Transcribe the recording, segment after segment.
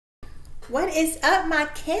What is up, my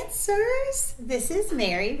Cancers? This is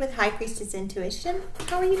Mary with High Priestess Intuition.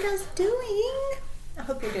 How are you guys doing? I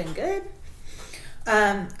hope you're doing good.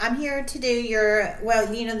 I'm here to do your,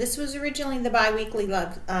 well, you know, this was originally the bi-weekly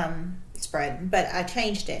love spread, but I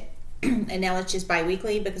changed it. And now it's just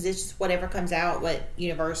bi-weekly because it's just whatever comes out, what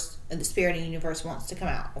universe, the spirit and universe wants to come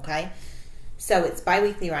out, okay? So it's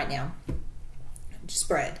bi-weekly right now.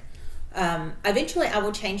 Spread. Eventually I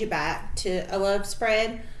will change it back to a love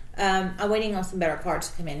spread. I'm waiting on some better cards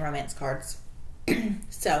to come in, romance cards.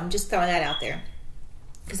 So I'm just throwing that out there.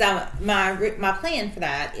 Because my plan for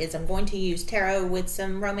that is I'm going to use tarot with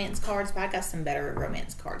some romance cards, but I got some better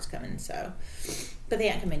romance cards coming, so. But they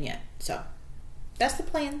ain't come in yet. So that's the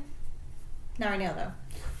plan. Not right now though,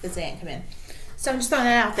 because they ain't come in. So I'm just throwing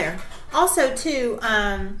that out there. Also too,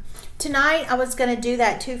 tonight I was going to do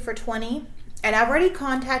that 2 for $20. And I've already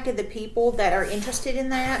contacted the people that are interested in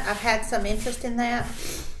that. I've had some interest in that.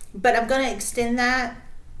 But I'm going to extend that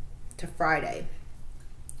to Friday.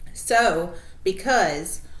 So,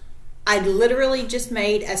 because I literally just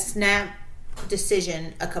made a snap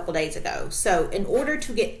decision a couple days ago. So, in order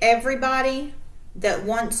to get everybody that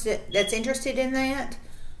that's interested in that,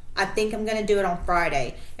 I think I'm going to do it on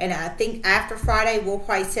Friday. And I think after Friday, we'll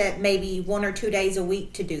probably set maybe 1 or 2 days a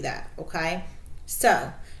week to do that. Okay?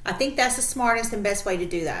 So, I think that's the smartest and best way to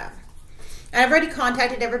do that. And I've already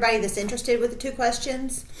contacted everybody that's interested with the 2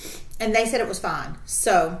 questions, and they said it was fine.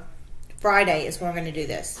 So Friday is when we're going to do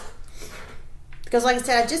this. Because like I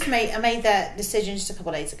said, I made that decision just a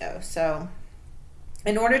couple days ago. So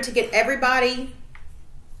in order to get everybody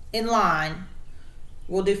in line,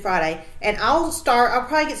 we'll do Friday. And I'll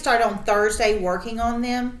probably get started on Thursday working on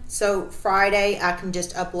them. So Friday I can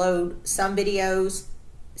just upload some videos,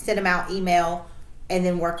 send them out email, and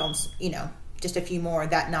then work on, you know, just a few more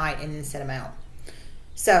that night and then send them out.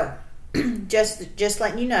 So, just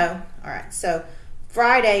letting you know. All right, so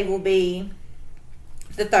Friday will be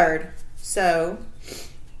the 3rd. So,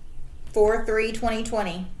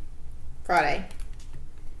 4/3/2020, Friday.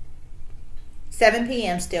 7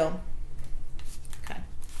 p.m. still. Okay.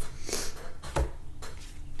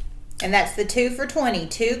 And that's the 2 for $20.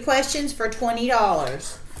 2 questions for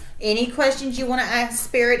 $20. Any questions you want to ask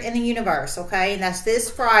Spirit in the universe, okay? And that's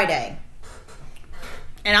this Friday.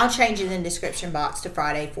 And I'll change it in the description box to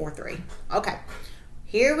Friday 4/3. Okay.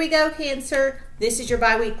 Here we go, Cancer. This is your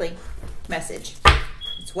bi-weekly message.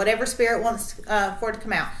 It's whatever Spirit wants for it to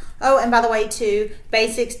come out. Oh, and by the way, too,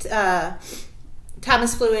 basics, time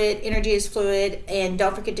is fluid, energy is fluid, and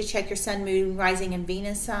don't forget to check your sun, moon, rising, and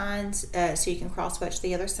Venus signs so you can cross-watch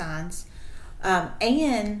the other signs.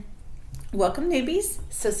 And welcome, newbies.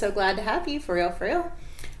 So glad to have you, for real, for real.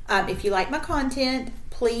 If you like my content,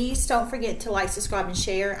 please don't forget to like, subscribe, and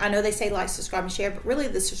share. I know they say like, subscribe, and share, but really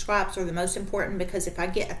the subscribes are the most important, because if I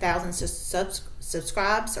get 1,000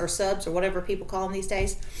 subscribes or subs or whatever people call them these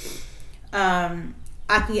days, I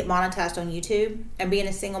can get monetized on YouTube. And being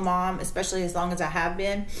a single mom, especially as long as I have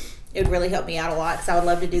been, it would really help me out a lot, because I would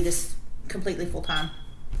love to do this completely full time.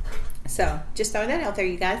 So just throwing that out there,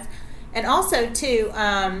 you guys. And also too,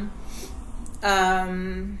 I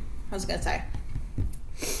was gonna say,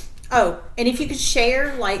 oh, and if you could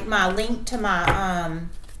share like my link to my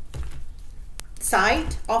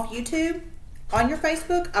site off YouTube on your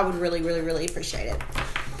Facebook, I would really, really, really appreciate it.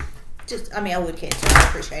 I would, Cancer. I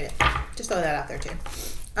appreciate it. Just throw that out there too.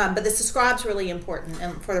 But the subscribe's really important,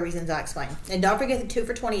 and for the reasons I explained. And don't forget the 2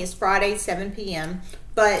 for $20 is Friday, 7 p.m.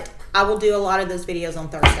 But I will do a lot of those videos on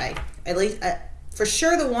Thursday. At least, for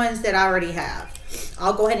sure, the ones that I already have.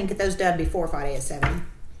 I'll go ahead and get those done before Friday at 7.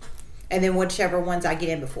 And then whichever ones I get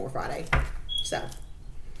in before Friday. So,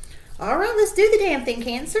 all right, let's do the damn thing,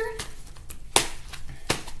 Cancer.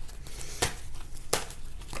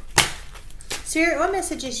 Spirit, what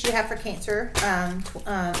messages do you have for Cancer,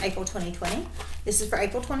 April 2020? This is for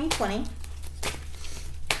April 2020.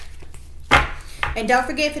 And don't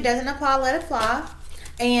forget, if it doesn't apply, let it fly.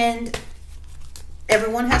 And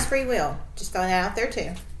everyone has free will. Just throwing that out there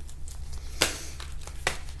too.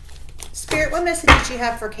 Spirit, what messages do you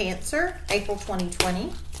have for Cancer, April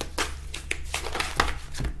 2020?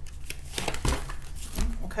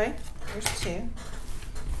 Okay, there's 2.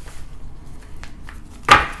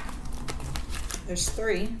 There's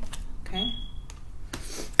 3. Okay.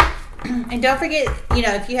 And don't forget, you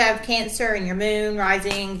know, if you have Cancer and your moon,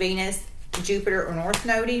 rising, Venus, Jupiter, or North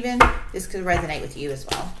Node even, this could resonate with you as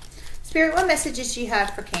well. Spirit, what messages do you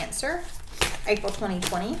have for Cancer, April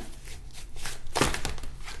 2020?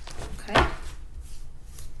 Okay.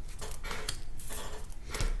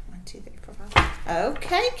 1, 2, 3, 4, 5.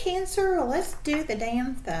 Okay, Cancer, well, let's do the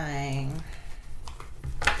damn thing.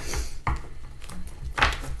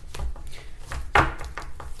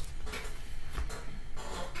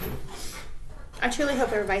 I truly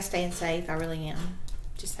hope everybody's staying safe. I really am.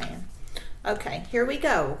 Just saying. Okay, here we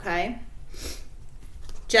go, okay?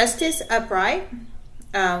 Justice, upright.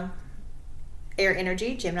 Air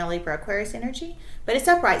energy, Gemini, Libra, Aquarius energy. But it's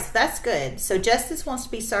upright, so that's good. So justice wants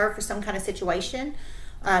to be served for some kind of situation.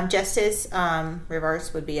 Justice,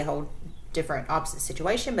 reverse would be a whole different opposite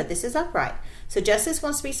situation, but this is upright. So justice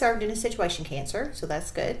wants to be served in a situation, Cancer, so that's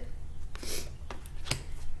good.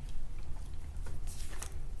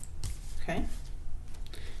 Okay.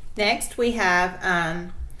 Next, we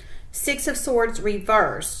have Six of Swords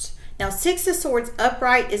reversed. Now, Six of Swords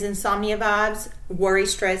upright is insomnia vibes, worry,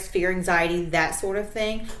 stress, fear, anxiety, that sort of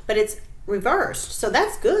thing. But it's reversed. So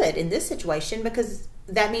that's good in this situation because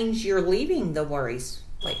that means you're leaving the worries.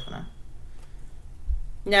 Wait, hold on.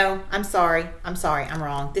 No, I'm sorry. I'm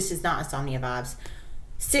wrong. This is not insomnia vibes.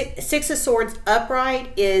 Six of Swords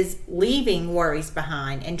upright is leaving worries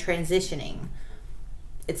behind and transitioning.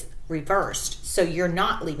 It's reversed. So you're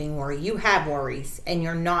not leaving worry. You have worries and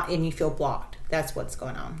you're not, and you feel blocked. That's what's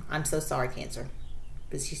going on. I'm so sorry, Cancer.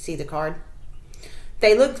 Does you see the card?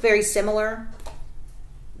 They look very similar.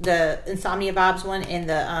 The insomnia vibes one and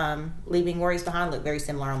the leaving worries behind look very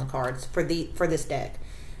similar on the cards for this deck.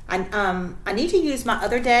 I need to use my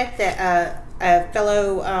other deck that a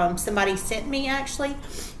fellow somebody sent me actually,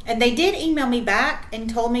 and they did email me back and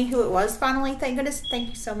told me who it was finally. Thank goodness. Thank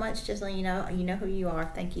you so much. Just letting you know who you are.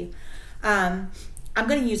 Thank you. I'm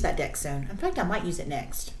going to use that deck soon. In fact, I might use it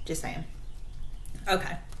next. Just saying.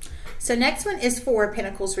 Okay. So next one is Four of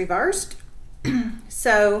Pentacles reversed.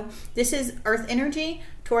 So this is Earth energy,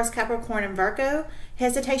 Taurus, Capricorn, and Virgo.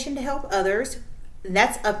 Hesitation to help others.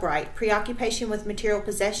 That's upright. Preoccupation with material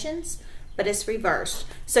possessions, but it's reversed.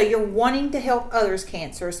 So you're wanting to help others,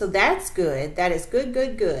 Cancer. So that's good. That is good,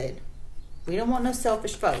 good, good. We don't want no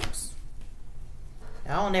selfish folks.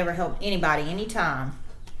 I'll never help anybody anytime.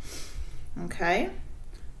 Okay.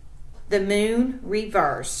 The Moon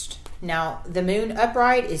reversed. Now, the Moon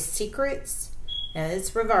upright is secrets, and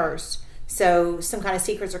it's reversed. So some kind of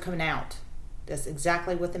secrets are coming out. That's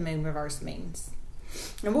exactly what the Moon reverse means.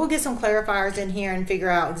 And we'll get some clarifiers in here and figure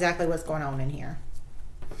out exactly what's going on in here.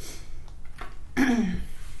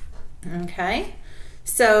 Okay.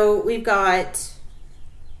 So we've got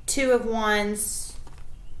Two of Wands.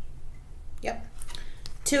 Yep.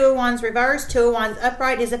 Two of Wands reversed. Two of Wands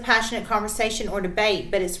upright is a passionate conversation or debate,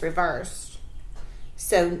 but it's reversed.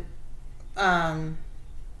 So,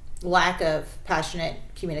 lack of passionate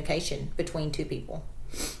communication between two people.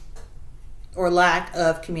 Or lack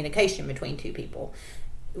of communication between two people.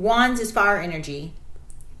 Wands is fire energy.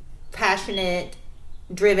 Passionate,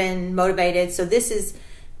 driven, motivated. So this is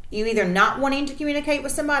you either not wanting to communicate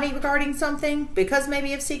with somebody regarding something because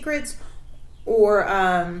maybe of secrets, or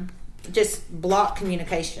just block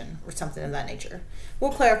communication or something of that nature.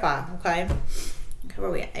 We'll clarify, okay? Where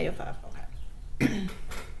are we at? 8:05. Okay.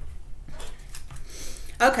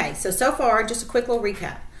 Okay, so far, just a quick little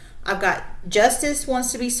recap. I've got justice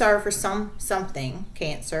wants to be served for something,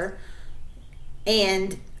 Cancer,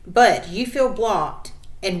 but you feel blocked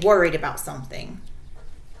and worried about something,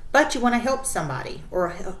 but you want to help somebody or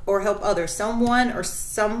help others, someone or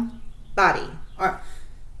somebody, or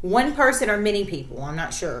one person or many people. I'm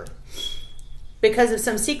not sure because of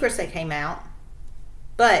some secrets that came out,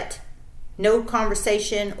 but no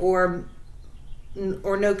conversation or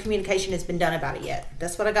no communication has been done about it yet.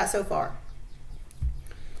 That's what I got so far.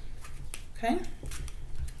 Okay.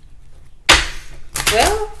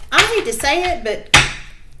 Well, I hate to say it, but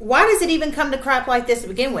why does it even come to crap like this to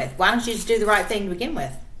begin with? Why don't you just do the right thing to begin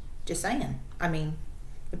with? Just saying. I mean,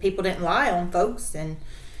 the people didn't lie on folks and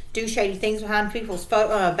do shady things behind people's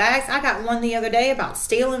backs. I got one the other day about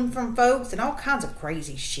stealing from folks and all kinds of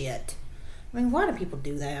crazy shit. I mean, why do people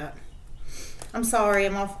do that? I'm sorry,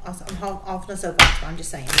 I'm off the soapbox, but I'm just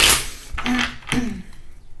saying.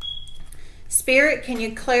 Spirit, can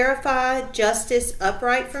you clarify justice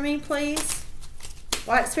upright for me, please?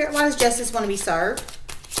 Spirit, why does justice want to be served?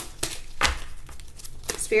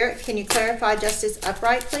 Spirit, can you clarify justice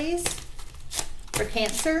upright, please? For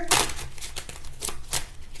Cancer.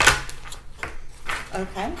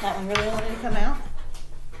 Okay, that one really wanted to come out.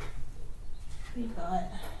 We got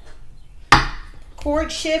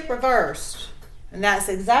courtship reversed. And that's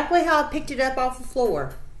exactly how I picked it up off the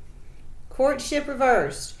floor. Courtship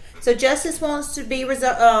reversed. So justice wants to be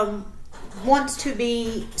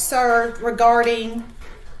served regarding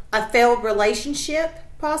a failed relationship,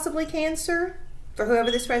 possibly, Cancer, for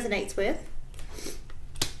whoever this resonates with.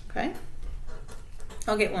 Okay.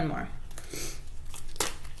 I'll get one more.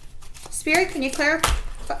 Spirit, can you clarify?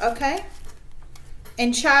 Okay.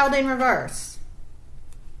 And child in reverse.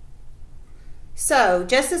 So,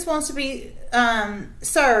 justice wants to be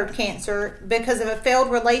served, Cancer, because of a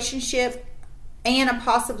failed relationship and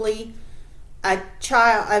possibly a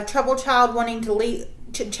troubled child wanting to leave.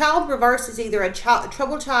 Child reverse is either a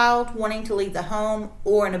troubled child wanting to leave the home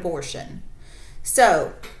or an abortion.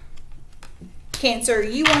 So, Cancer,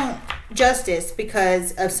 you want justice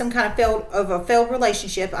because of some kind of failed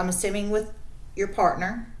relationship, I'm assuming with your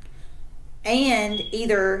partner, and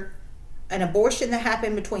either an abortion that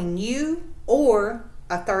happened between you or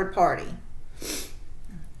a third party,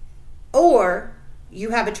 or you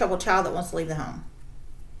have a troubled child that wants to leave the home.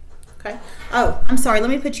 Okay. Oh, I'm sorry. Let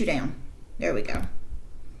me put you down. There we go.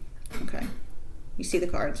 Okay. You see the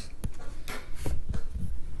cards.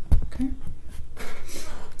 Okay.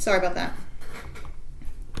 Sorry about that.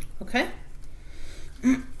 Okay.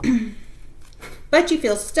 But you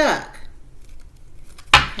feel stuck.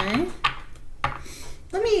 Okay.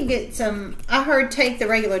 Let me get some. I heard take the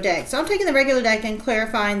regular deck. So I'm taking the regular deck and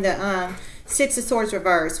clarifying the Six of Swords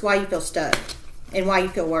reverse, why you feel stuck and why you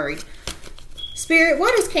feel worried. Spirit,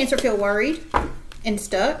 why does Cancer feel worried and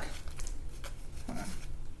stuck?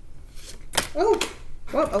 Oh,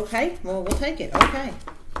 well, okay. Well, we'll take it. Okay.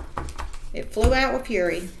 It flew out with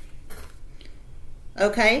fury.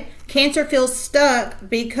 Okay. Cancer feels stuck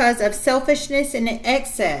because of selfishness and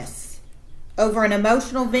excess over an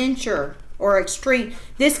emotional venture or extreme.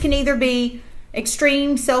 This can either be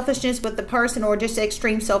extreme selfishness with the person or just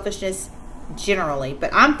extreme selfishness generally. But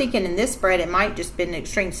I'm thinking in this spread, it might just been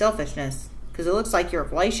extreme selfishness because it looks like your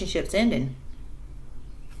relationship's ending.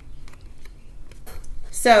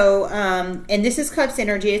 So, and this is Cups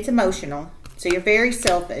energy. It's emotional. So you're very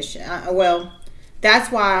selfish. Well,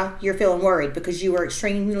 that's why you're feeling worried, because you were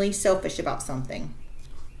extremely selfish about something.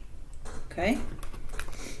 Okay.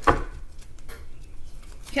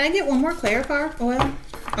 Can I get one more clarifier? Well,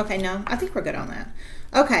 okay, no. I think we're good on that.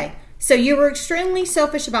 Okay. So you were extremely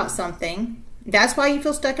selfish about something. That's why you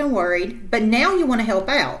feel stuck and worried. But now you want to help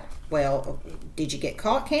out. Well, did you get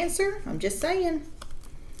caught, Cancer? I'm just saying.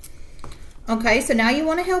 Okay, so now you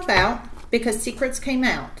want to help out because secrets came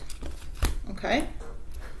out. Okay.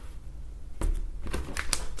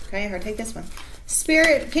 Okay, I'm going to take this one.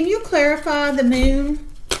 Spirit, can you clarify the moon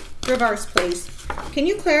reverse, please? Can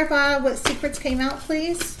you clarify what secrets came out,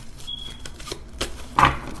 please?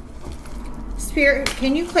 Spirit,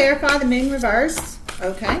 can you clarify the moon reverse?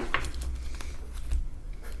 Okay.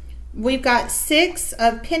 We've got Six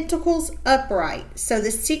of Pentacles upright. So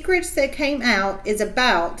the secrets that came out is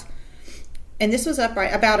about, and this was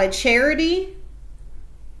upright, about a charity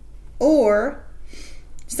or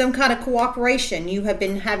some kind of cooperation you have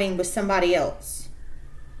been having with somebody else.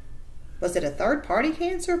 Was it a third party,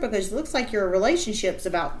 Cancer? Because it looks like your relationship's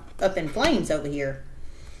about up in flames over here.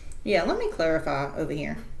 Yeah, let me clarify over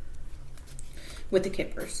here with the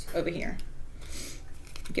kippers over here.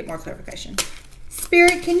 Get more clarification.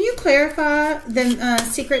 Spirit, can you clarify the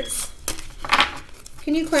secrets?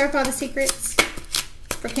 Can you clarify the secrets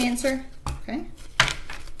for Cancer? Okay.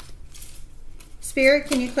 Spirit,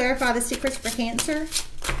 can you clarify the secrets for Cancer?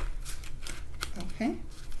 Okay.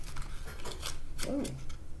 Whoa.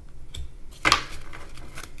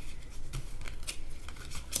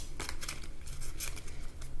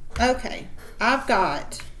 Okay, I've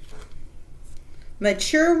got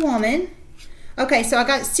mature woman. Okay, so I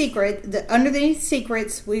got secret. Underneath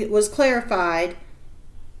secrets was clarified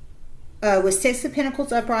with Six of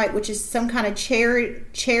Pentacles upright, which is some kind of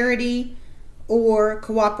charity or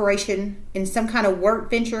cooperation in some kind of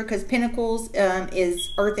work venture, because Pentacles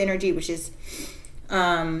is earth energy, which is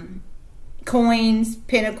coins,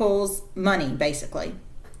 pentacles, money, basically.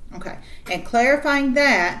 Okay, and clarifying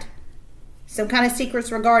that, some kind of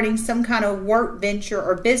secrets regarding some kind of work venture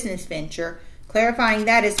or business venture, clarifying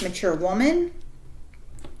that is mature woman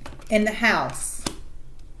in the house.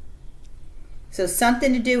 So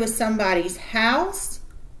something to do with somebody's house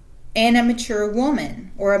and a mature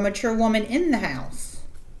woman, or a mature woman in the house,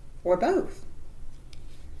 or both.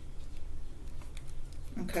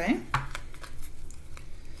 Okay.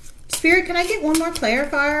 Spirit, can I get one more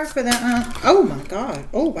clarifier for the, oh my God.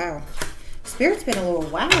 Oh, wow. Spirit's been a little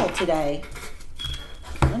wild today.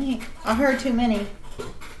 I heard too many.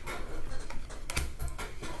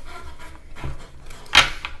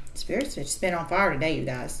 Spirit's just been on fire today, you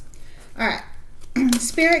guys. All right.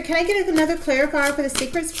 Spirit, can I get another clarifier for the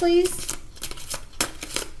secrets, please?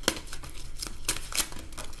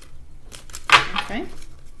 Okay.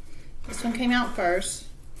 This one came out first.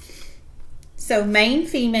 So main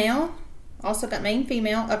female. Also got main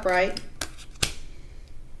female upright.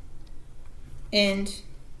 And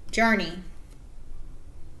journey.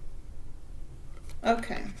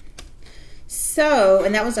 Okay. So,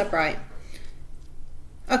 and that was upright.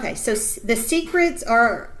 Okay, so the secrets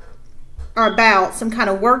are about some kind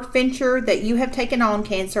of work venture that you have taken on,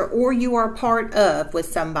 Cancer, or you are part of with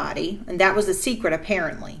somebody, and that was a secret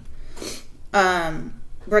apparently.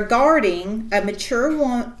 Regarding a mature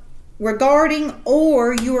one, regarding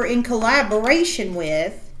or you are in collaboration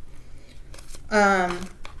with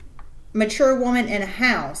mature woman in a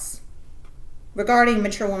house. Regarding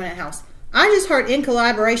mature woman in a house. I just heard in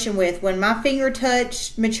collaboration with. When my finger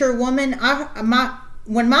touched mature woman,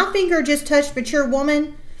 when my finger just touched mature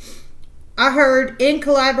woman, I heard in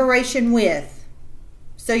collaboration with.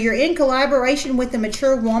 So you're in collaboration with a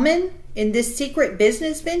mature woman in this secret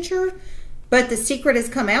business venture, but the secret has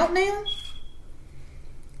come out now?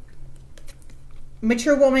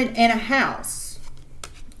 Mature woman in a house.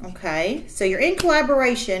 Okay, so you're in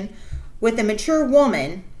collaboration with a mature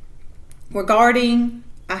woman regarding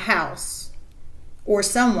a house or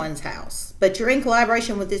someone's house, but you're in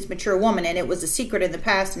collaboration with this mature woman, and it was a secret in the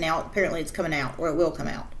past, and now apparently it's coming out, or it will come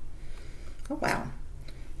out. Oh, wow.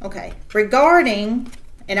 Okay. Regarding,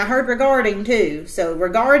 and I heard regarding too, so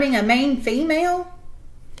regarding a main female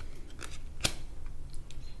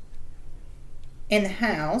in the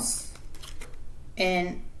house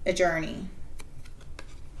and a journey.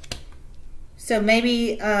 So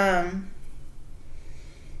maybe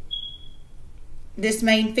this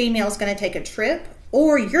main female is going to take a trip,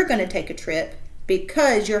 or you're going to take a trip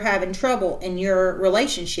because you're having trouble in your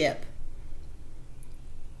relationship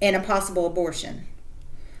and a possible abortion.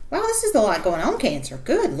 Wow, this is a lot going on, Cancer.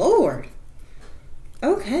 Good Lord.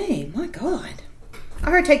 Okay, my God.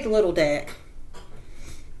 I heard take the little deck.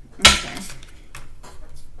 Okay.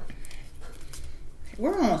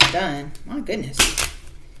 We're almost done. My goodness.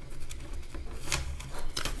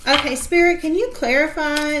 Okay, Spirit, can you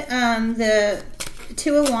clarify the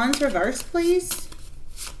Two of Wands reverse, please?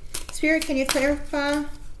 Spirit, can you clarify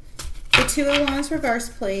the Two of Wands reverse,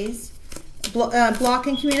 please?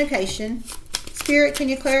 Blocking communication. Spirit, can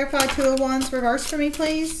you clarify Two of Wands reverse for me,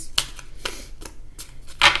 please?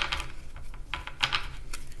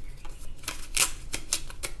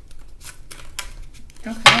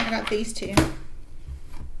 Okay, I got these two.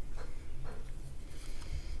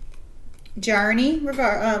 Journey,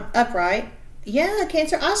 upright. Yeah,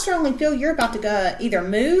 Cancer, I strongly feel you're about to go either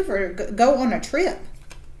move or go on a trip.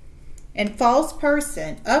 And false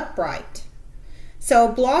person, upright. So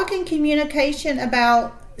blocking communication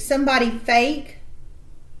about somebody fake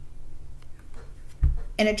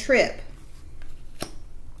and a trip.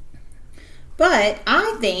 But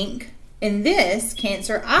I think in this,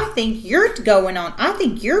 Cancer, I think you're going on. I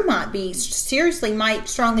think you might be strongly might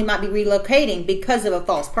be relocating because of a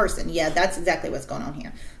false person. Yeah, that's exactly what's going on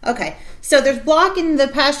here. Okay, so there's blocking the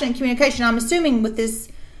passionate communication. I'm assuming with this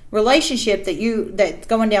relationship that's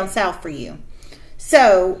going down south for you.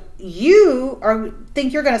 So you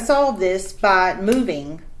think you're going to solve this by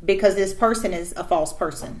moving because this person is a false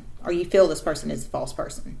person, or you feel this person is a false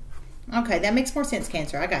person. Okay, that makes more sense,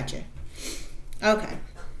 Cancer. I got you. Okay.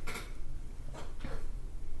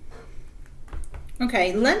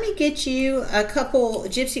 Okay, let me get you a couple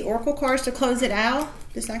Gypsy Oracle cards to close it out.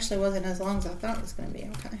 This actually wasn't as long as I thought it was going to be.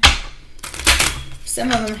 Okay.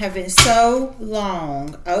 Some of them have been so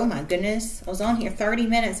long. Oh my goodness. I was on here 30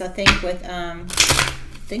 minutes, I think, with, I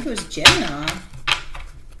think it was Gemini.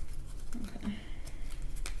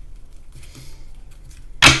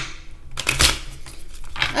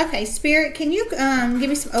 Okay, Spirit, can you give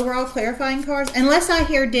me some overall clarifying cards? Unless I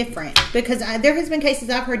hear different, because there has been cases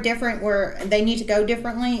I've heard different where they need to go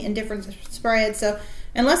differently in different spreads. So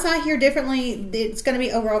unless I hear differently, it's going to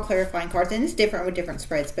be overall clarifying cards, and it's different with different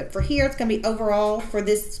spreads. But for here, it's going to be overall for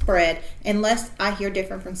this spread, unless I hear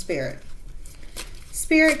different from Spirit.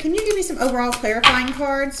 Spirit, can you give me some overall clarifying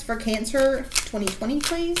cards for Cancer 2020,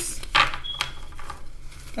 please?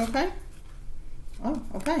 Okay. Oh,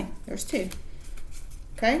 okay. There's two.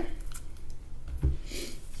 Okay.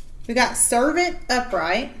 We got Servant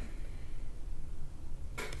upright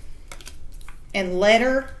and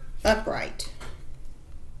Letter upright.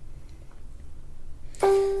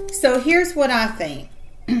 So here's what I think.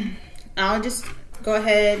 I'll just go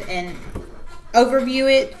ahead and overview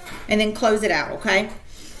it and then close it out, okay?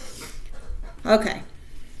 Okay.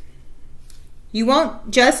 You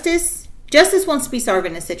want justice? Justice wants to be served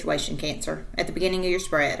in this situation, Cancer, at the beginning of your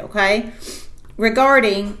spread, okay?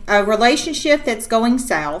 Regarding a relationship that's going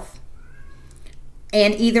south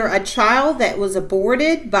and either a child that was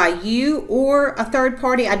aborted by you or a third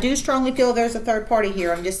party. I do strongly feel there's a third party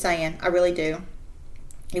here. I'm just saying. I really do.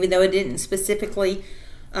 Even though it didn't specifically.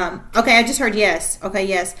 Okay, I just heard yes. Okay,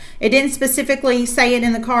 yes. It didn't specifically say it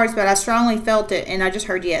in the cards, but I strongly felt it, and I just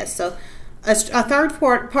heard yes. So a third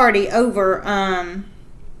party over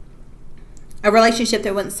a relationship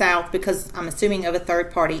that went south because I'm assuming of a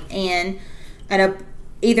third party, and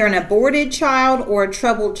either an aborted child or a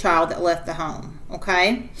troubled child that left the home,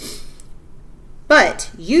 okay?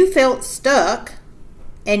 But you felt stuck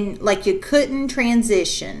and like you couldn't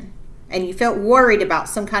transition, and you felt worried about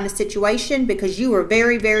some kind of situation because you were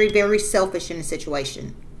very, very, very selfish in a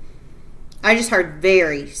situation. I just heard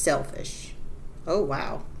very selfish. Oh,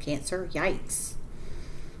 wow. Cancer. Yikes.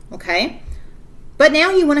 Okay. But now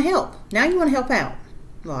you want to help. Now you want to help out.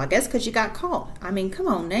 Well, I guess because you got caught. I mean, come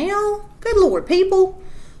on now. Good Lord, people.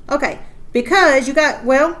 Okay. Because you got,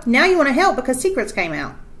 well, now you want to help because secrets came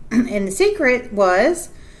out. And the secret was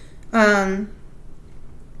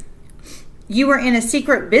you were in a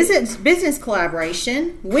secret business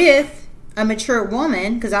collaboration with a mature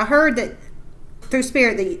woman, because I heard that through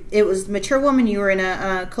spirit that it was a mature woman you were in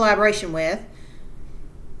a collaboration with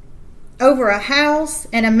over a house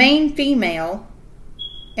and a main female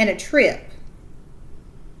and a trip.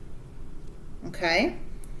 Okay?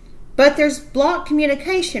 But there's blocked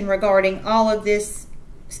communication regarding all this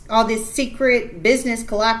secret business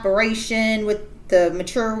collaboration with the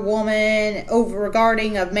mature woman over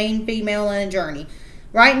regarding a main female and a journey.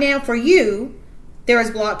 Right now for you, there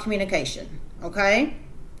is blocked communication. Okay?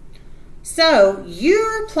 So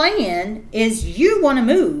your plan is you want to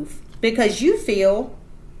move because you feel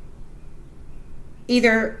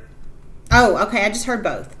either, oh, okay, I just heard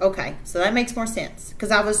both. Okay, so that makes more sense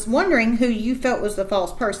because I was wondering who you felt was the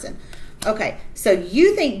false person. Okay, so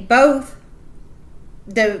you think both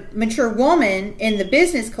the mature woman in the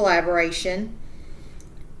business collaboration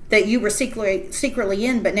that you were secretly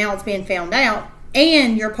in, but now it's being found out,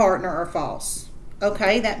 and your partner are false.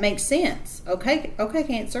 Okay, that makes sense. Okay,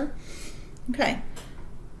 Cancer. Okay.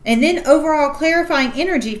 And then overall clarifying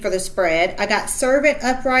energy for the spread, I got servant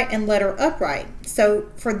upright and letter upright. So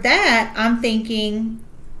for that, I'm thinking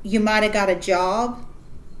you might have got a job,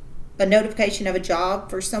 a notification of a job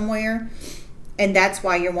for somewhere, and that's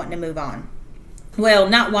why you're wanting to move on. Well,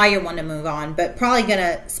 not why you're wanting to move on, but probably going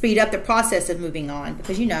to speed up the process of moving on,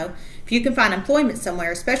 because, you know, if you can find employment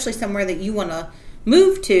somewhere, especially somewhere that you want to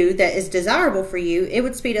move to that is desirable for you, it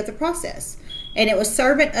would speed up the process. And it was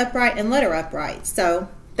servant upright and letter upright. So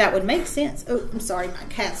that would make sense. Oh, I'm sorry, my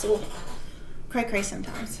cat's a little cray-cray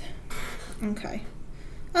sometimes. Okay.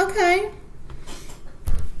 Okay.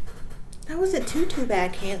 That wasn't too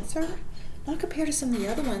bad, Cancer. Not compared to some of the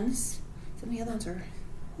other ones. Some of the other ones are,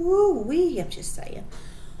 woo-wee, I'm just saying.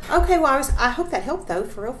 Okay, well, I hope that helped, though,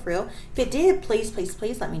 for real. If it did, please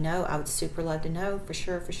let me know. I would super love to know, for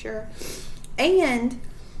sure. And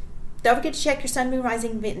don't forget to check your Sun, Moon,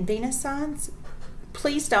 Rising, and Venus signs.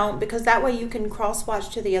 Please don't, because that way you can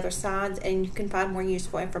cross-watch to the other signs and you can find more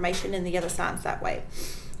useful information in the other signs that way.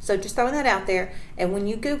 So just throwing that out there. And when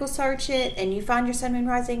you Google search it and you find your Sun, Moon,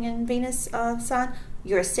 Rising, and Venus sign,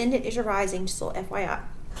 your ascendant is your rising, just a little FYI.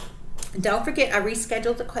 Don't forget, I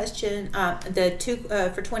rescheduled the question, the 2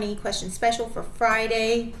 for 20 question special for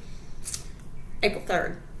Friday, April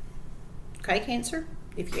 3rd. Okay, Cancer?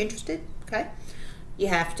 If you're interested, okay? You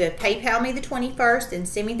have to PayPal me the 21st and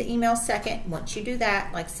send me the email second. Once you do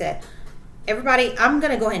that, like I said, everybody, I'm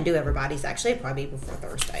going to go ahead and do everybody's. Actually, it'll probably be before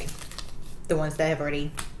Thursday. The ones that have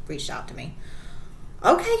already reached out to me.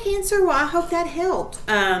 Okay, Cancer, well, I hope that helped.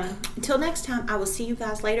 Until next time, I will see you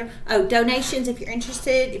guys later. Oh, donations, if you're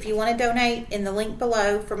interested, if you want to donate, in the link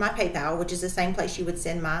below for my PayPal, which is the same place you would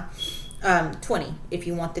send my 20 if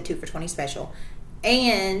you want the 2 for 20 special.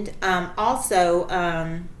 And also,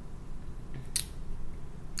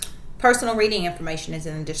 personal reading information is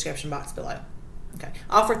in the description box below. Okay.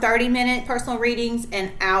 Offer 30-minute personal readings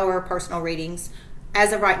and hour personal readings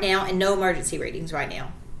as of right now, and no emergency readings right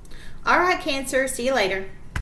now. All right, Cancer. See you later.